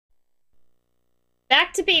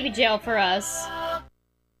Back to baby jail for us.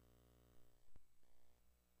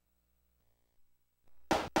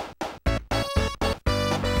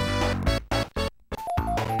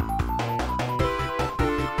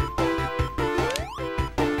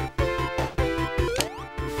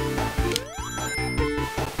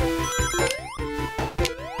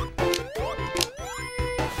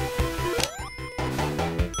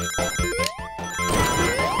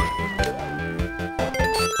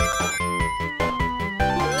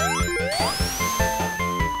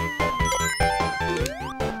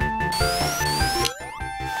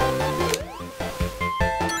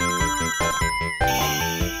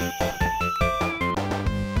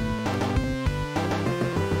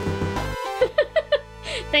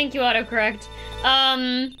 Thank you, autocorrect.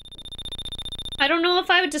 I don't know if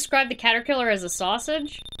I would describe the caterpillar as a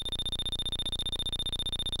sausage.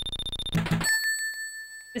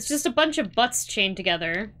 It's just a bunch of butts chained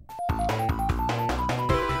together.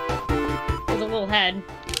 With a little head.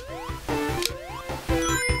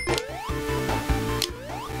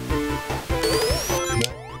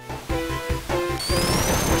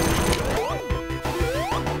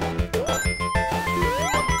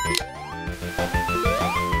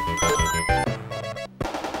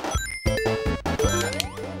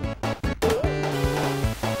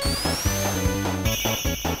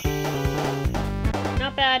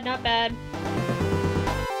 Not bad.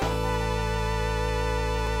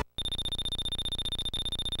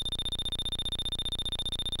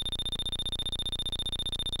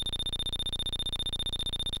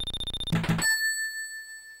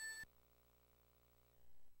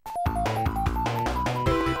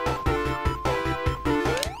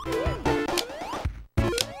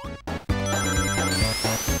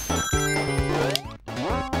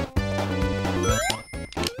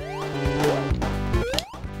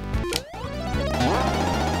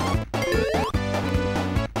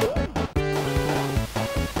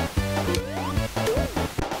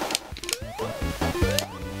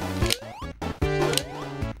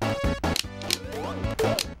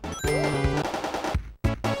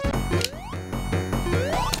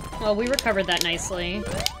 Well, we recovered that nicely.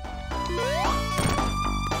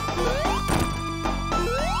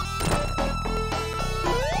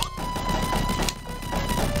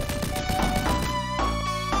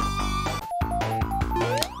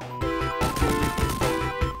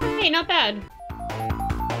 Hey, not bad.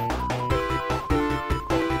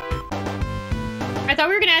 I thought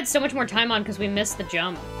we were gonna add so much more time on because we missed the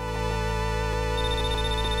jump.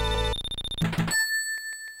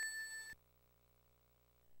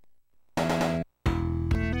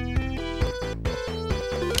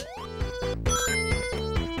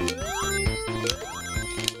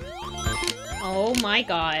 Oh my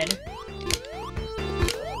god.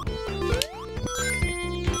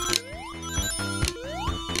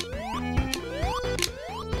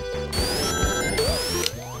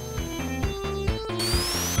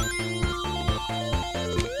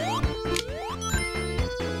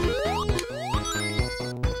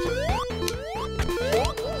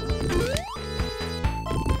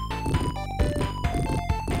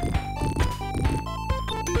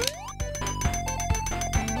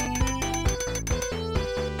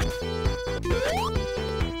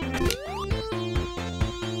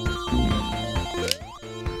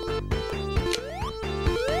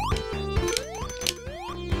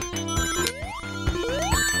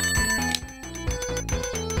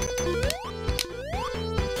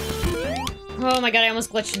 Oh my god, I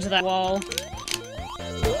almost glitched into that wall.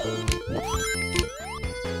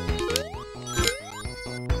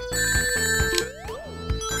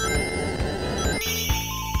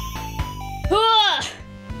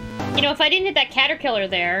 You know, if I didn't hit that caterpillar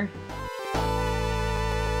there...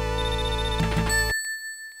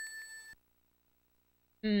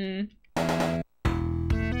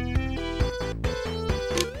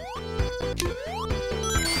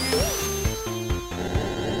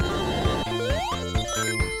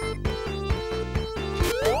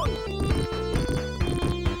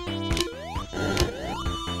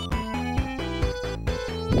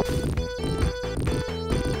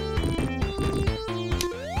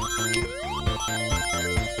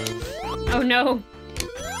 Oh no.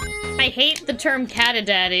 I hate the term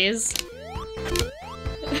catadaddies.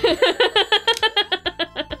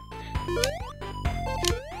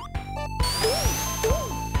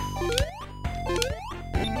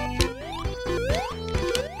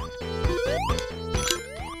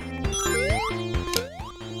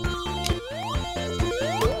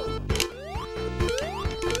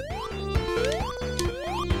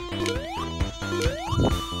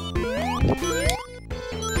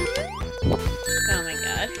 Oh my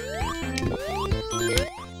god.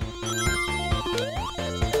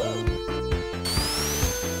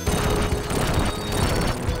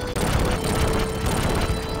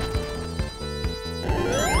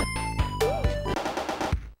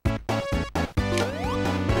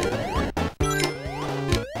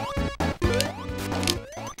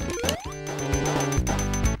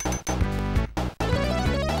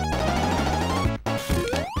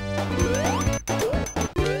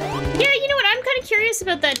 curious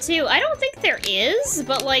about that too. I don't think there is,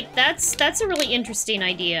 but like that's a really interesting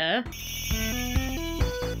idea.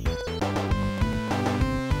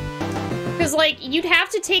 Because like you'd have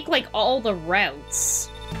to take like all the routes.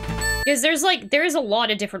 Because there's a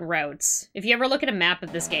lot of different routes. If you ever look at a map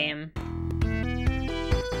of this game.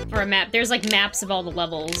 Or a map, there's like maps of all the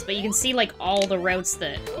levels, but you can see like all the routes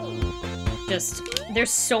that just,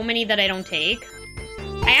 there's so many that I don't take.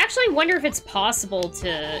 I actually wonder if it's possible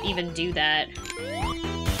to even do that.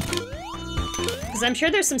 Because I'm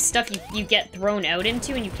sure there's some stuff you get thrown out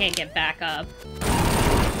into and you can't get back up.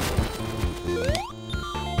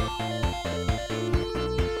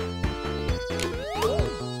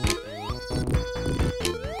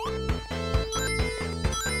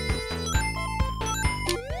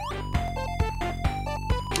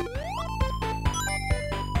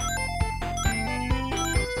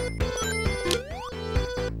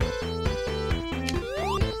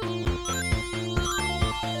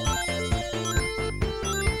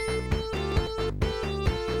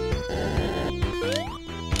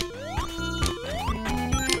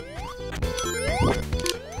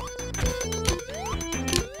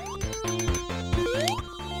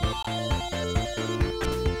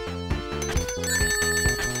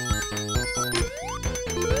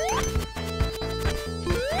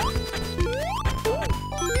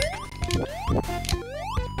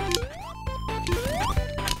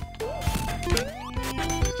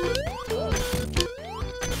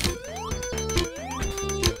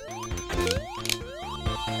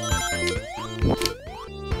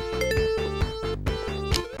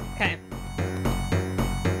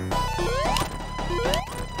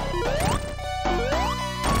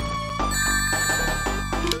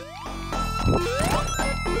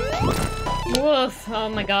 Oh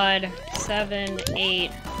my god. 7,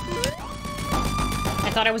 8. I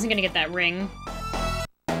thought I wasn't gonna get that ring.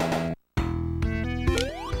 Go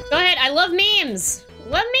ahead, I love memes!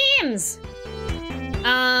 Love memes!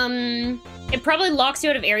 It probably locks you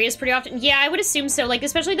out of areas pretty often. Yeah, I would assume so. Like,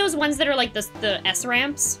 especially those ones that are like the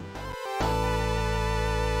S-ramps.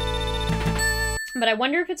 But I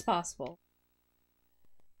wonder if it's possible.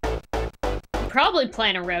 Probably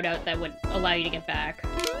plan a route out that would allow you to get back.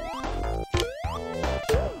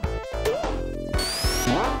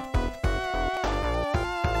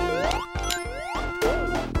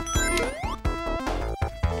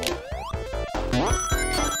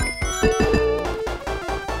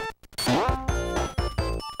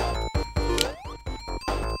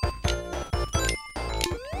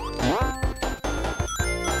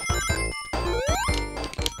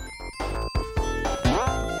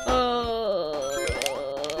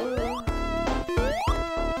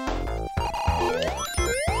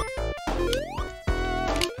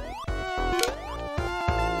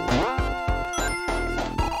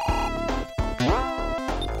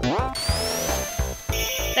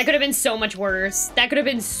 That could have been so much worse. That could have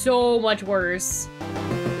been so much worse.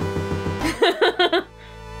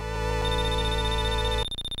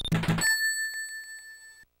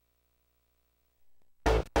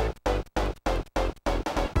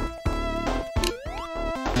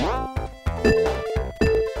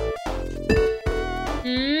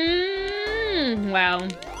 Wow.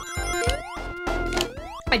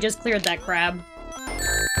 I just cleared that crab.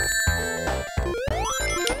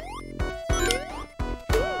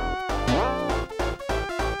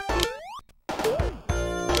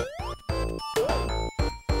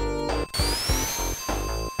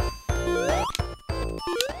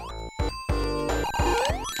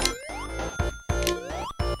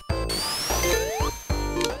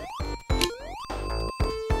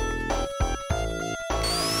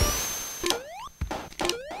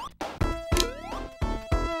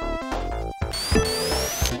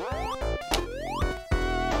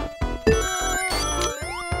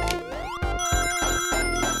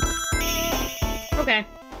 Okay.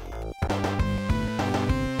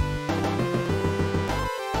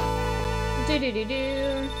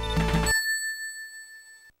 Do-do-do-do.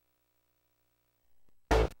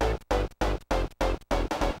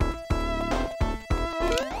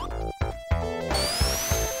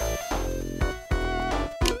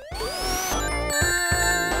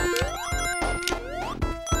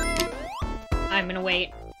 I'm gonna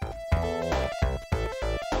wait.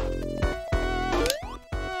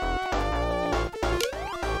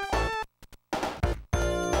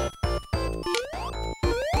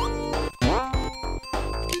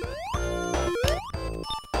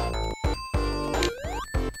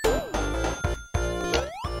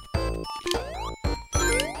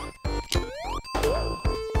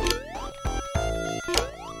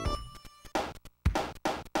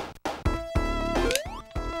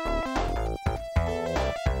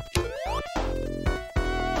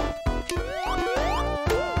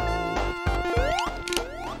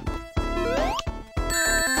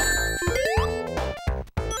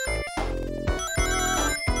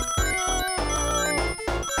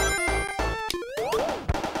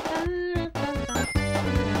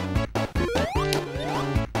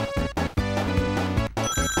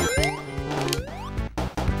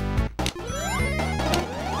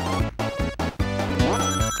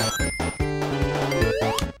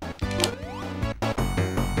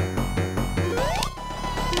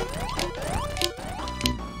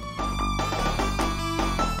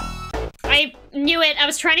 I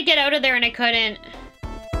was trying to get out of there and I couldn't.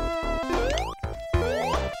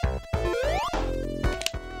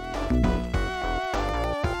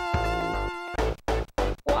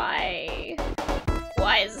 Why?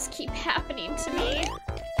 Why does this keep happening to me?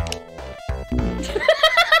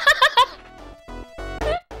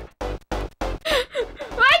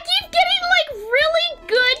 I keep getting, like, really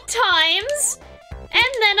good times,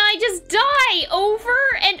 and then I just die over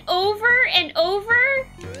and over and over.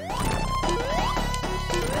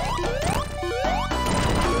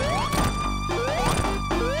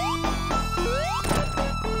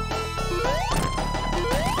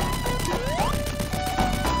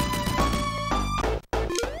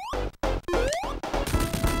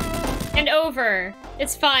 And over.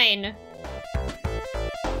 It's fine.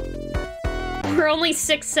 We're only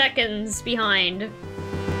 6 seconds behind.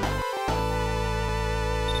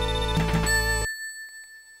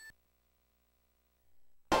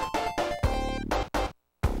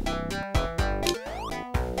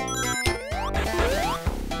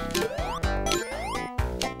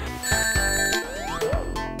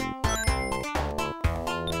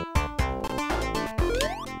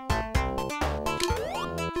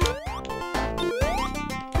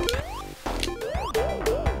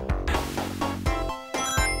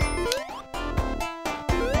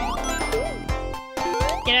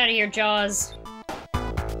 Get out of here, Jaws.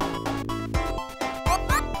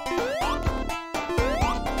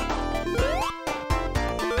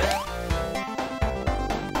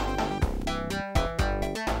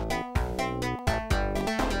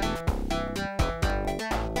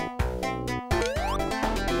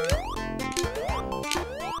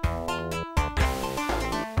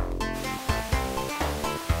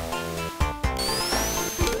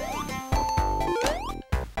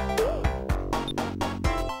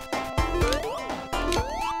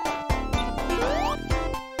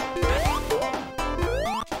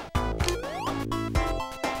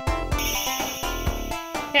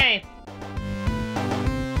 Okay.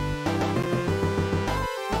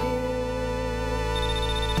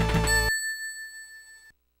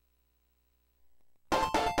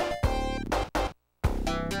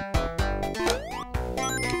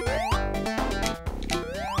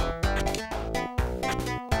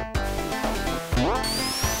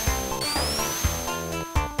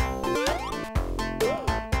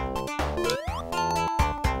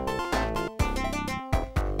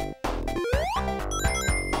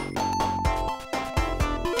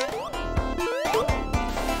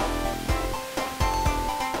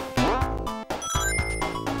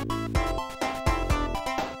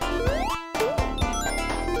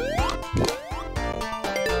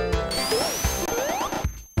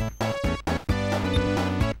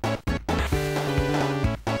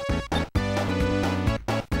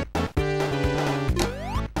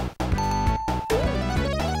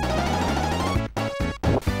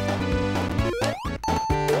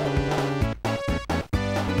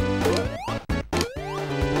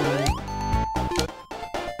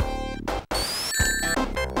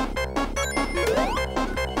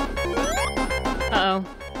 Uh-oh.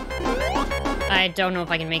 I don't know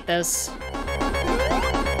if I can make this.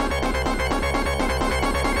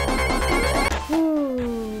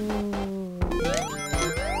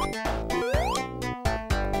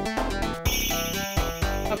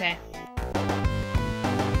 Okay.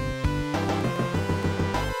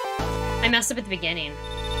 I messed up at the beginning.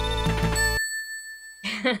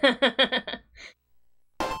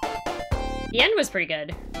 The end was pretty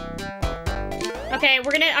good. Okay, I'm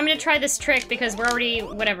gonna try this trick because we're already,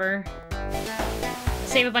 whatever.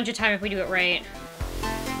 Save a bunch of time if we do it right.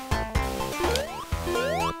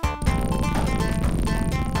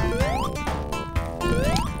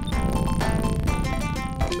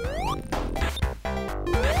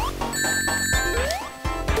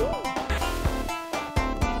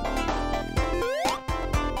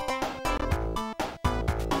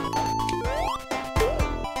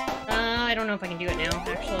 I don't know if I can do it now,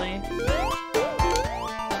 actually.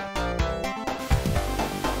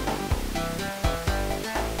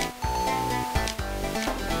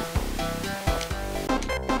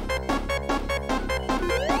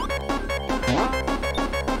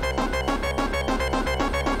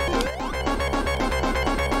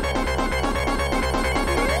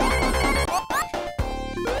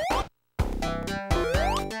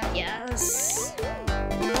 Yes.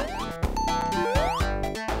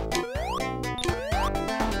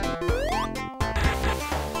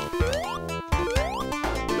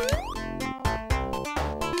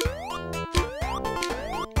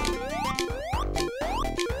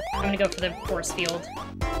 I'm gonna go for the force field.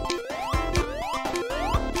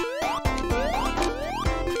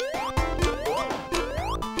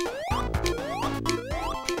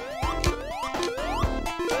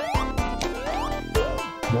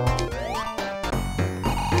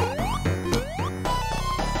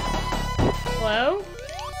 Hello?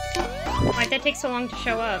 Why'd that take so long to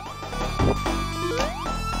show up?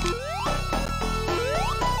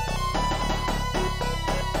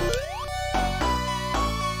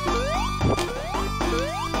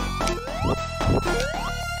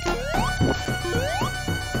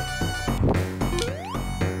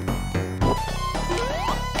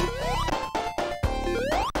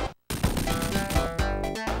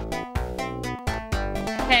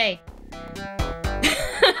 Hey.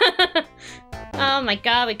 Oh my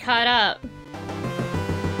god, we caught up.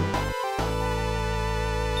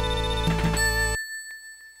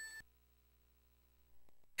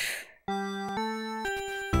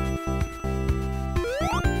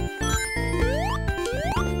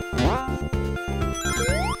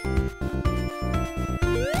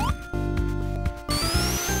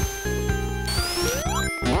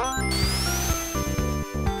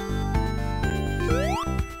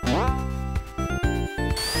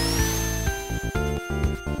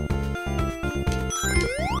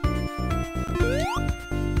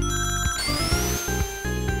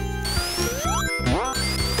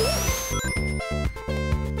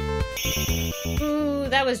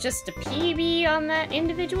 That was just a PB on that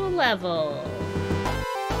individual level.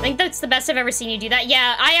 I think that's the best I've ever seen you do that.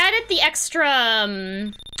 Yeah, I added the extra,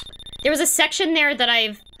 there was a section there that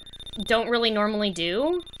I don't really normally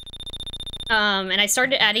do. And I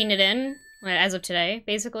started adding it in, as of today,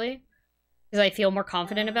 basically. Because I feel more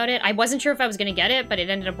confident about it. I wasn't sure if I was gonna get it, but it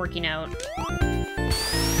ended up working out.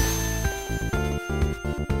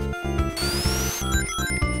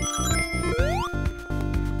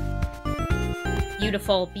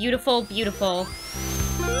 Beautiful, beautiful, beautiful.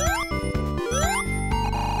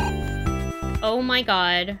 Oh my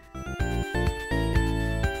god.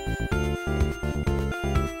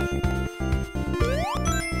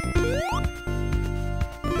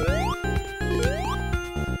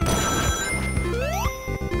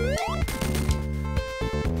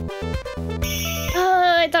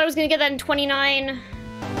 I thought I was gonna get that in 29.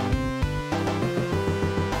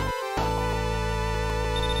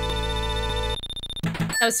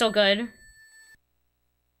 That was still good.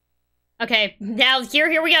 Okay, now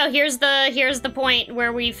here we go. Here's the point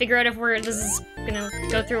where we figure out if this is gonna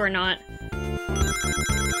go through or not.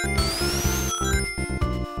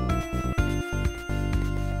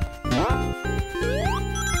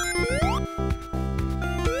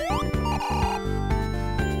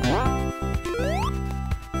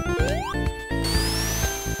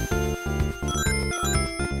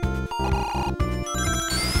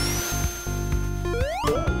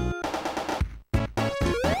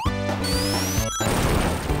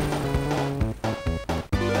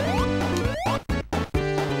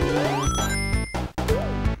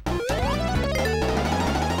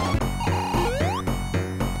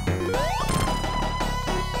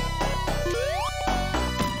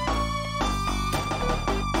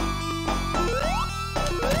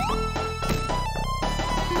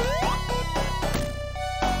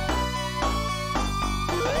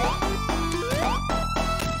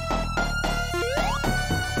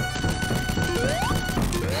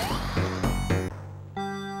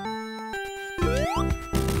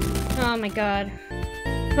 Oh my god.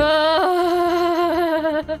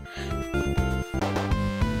 Ah.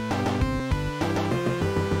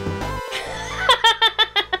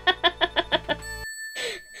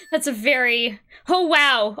 That's a very... Oh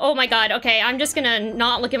wow. Oh my god. Okay, I'm just gonna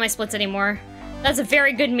not look at my splits anymore. That's a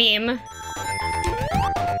very good meme.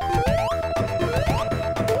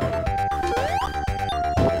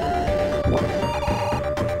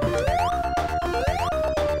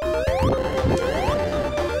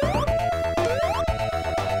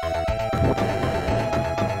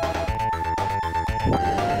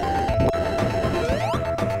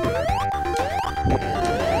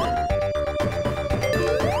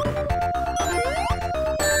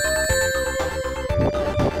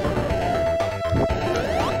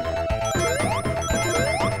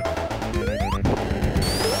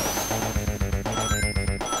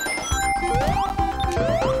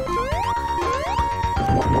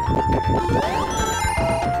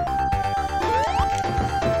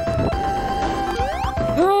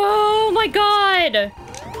 Oh my god!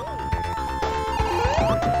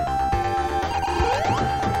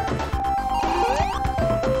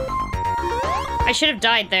 I should have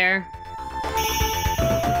died there.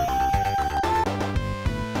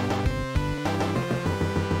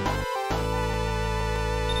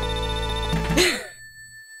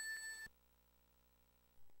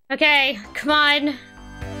 Okay, come on.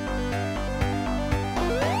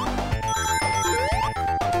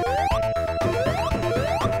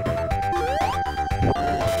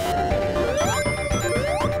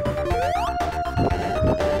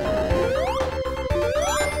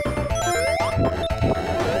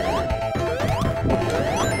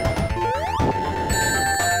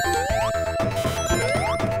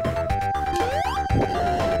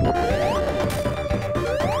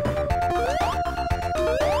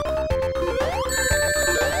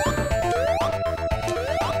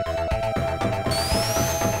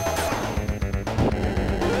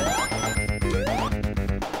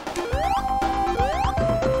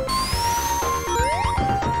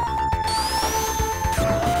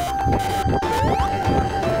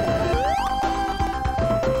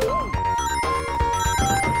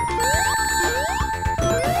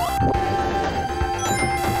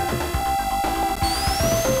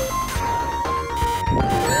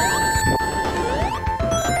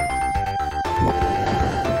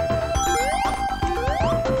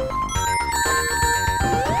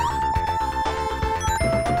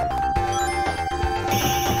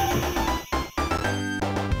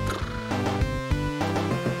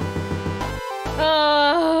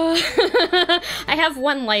 have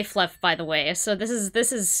 1 life left, by the way, so this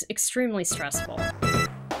is extremely stressful.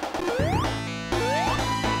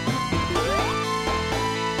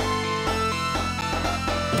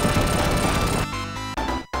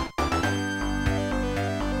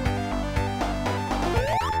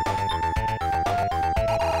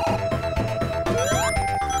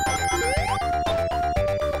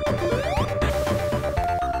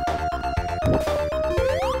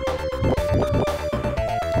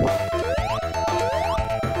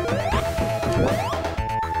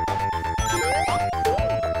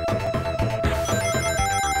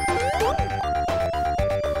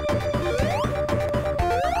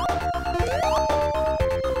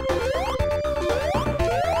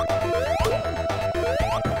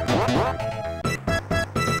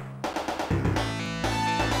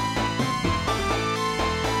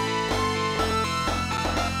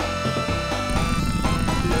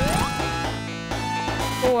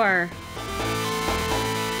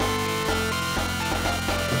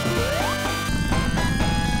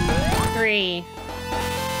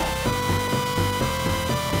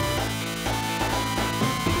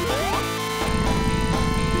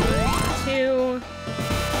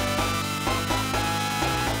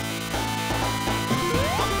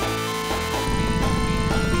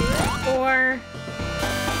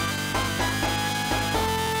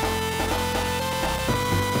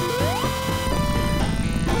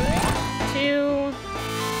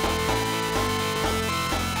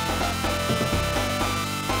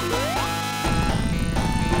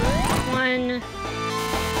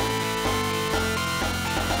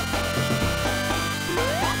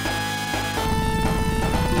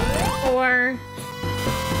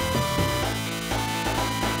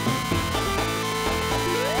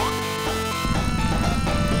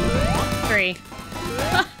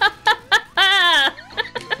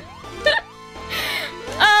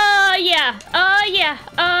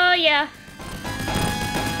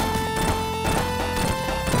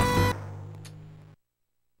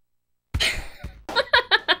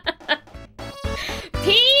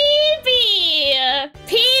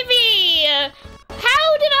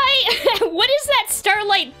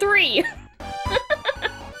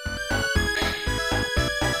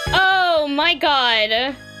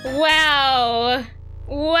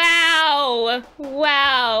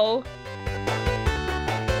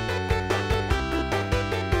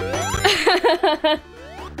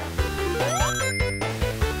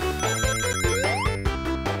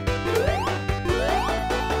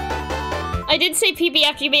 I did say PB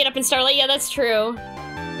after you made up in Starlight. Yeah, that's true. We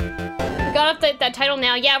got up that title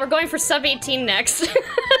now. Yeah, we're going for sub 18 next.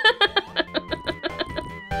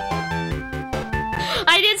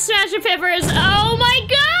 I did smash the peppers. Oh my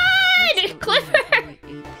god! Clipper!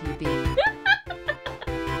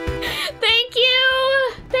 Thank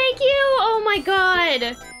you! Thank you! Oh my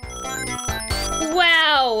god!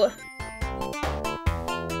 Wow!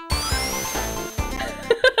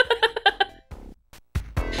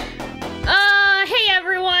 Hey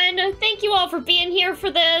everyone! Thank you all for being here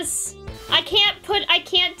for this. I can't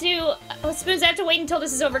do Spoons, I have to wait until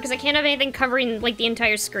this is over because I can't have anything covering like the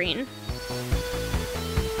entire screen.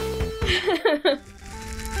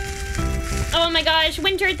 Oh my gosh,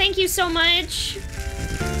 Winter, thank you so much.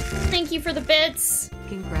 Thank you for the bits.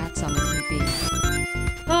 Congrats on the PB.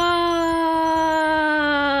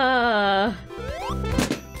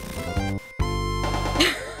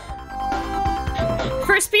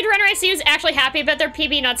 First speedrunner I see who's actually happy about their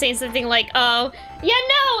PB, not saying something like, oh, yeah,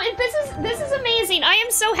 no, this is amazing. I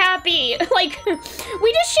am so happy. Like,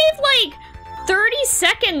 we just shaved like 30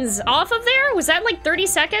 seconds off of there? Was that like 30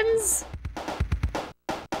 seconds?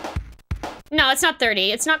 No, it's not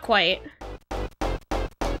 30. It's not quite.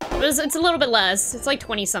 It's a little bit less. It's like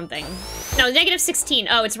 20 something. No, negative 16.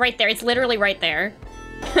 Oh, it's right there. It's literally right there.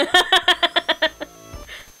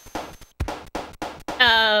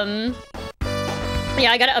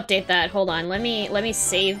 Yeah, I gotta update that. Hold on. Let me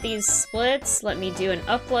save these splits. Let me do an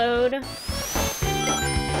upload.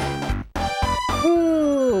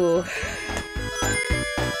 Ooh.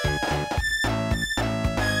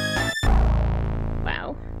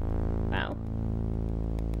 Wow. Wow.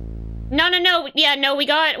 No. Yeah, no, we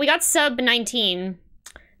got sub 19.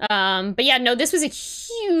 But yeah, no, this was a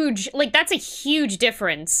huge, like, that's a huge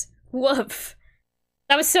difference. Woof.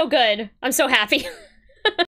 That was so good. I'm so happy.